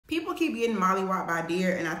keep getting mollywopped by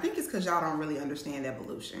deer, and I think it's because y'all don't really understand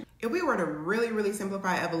evolution. If we were to really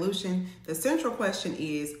simplify evolution, the central question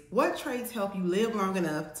is, what traits help you live long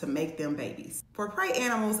enough to make them babies? For prey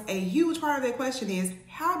animals, a huge part of that question is,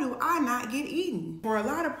 how do I not get eaten? For a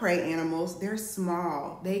lot of prey animals, they're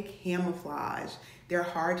small, they camouflage. They're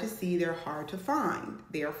hard to see, they're hard to find.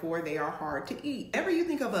 Therefore, they are hard to eat. Whenever you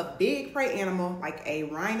think of a big prey animal like a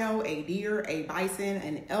rhino, a deer, a bison,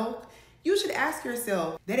 an elk, you should ask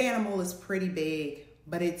yourself, that animal is pretty big,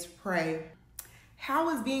 but it's prey.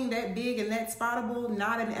 How is being that big and that spottable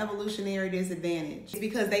not an evolutionary disadvantage? It's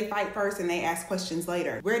because they fight first and they ask questions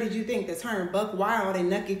later. Where did you think the term buck wild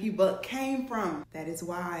and knuck if you buck came from? That is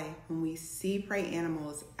why when we see prey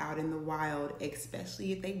animals out in the wild,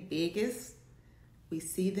 especially if they biggest, we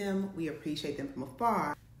see them, we appreciate them from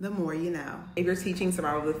afar. The more you know. If you're teaching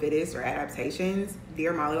survival of the fittest or adaptations,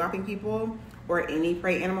 deer mollywopping people, or any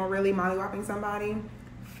prey animal really mollywopping somebody,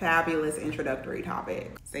 fabulous introductory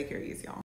topic. Stay curious, y'all.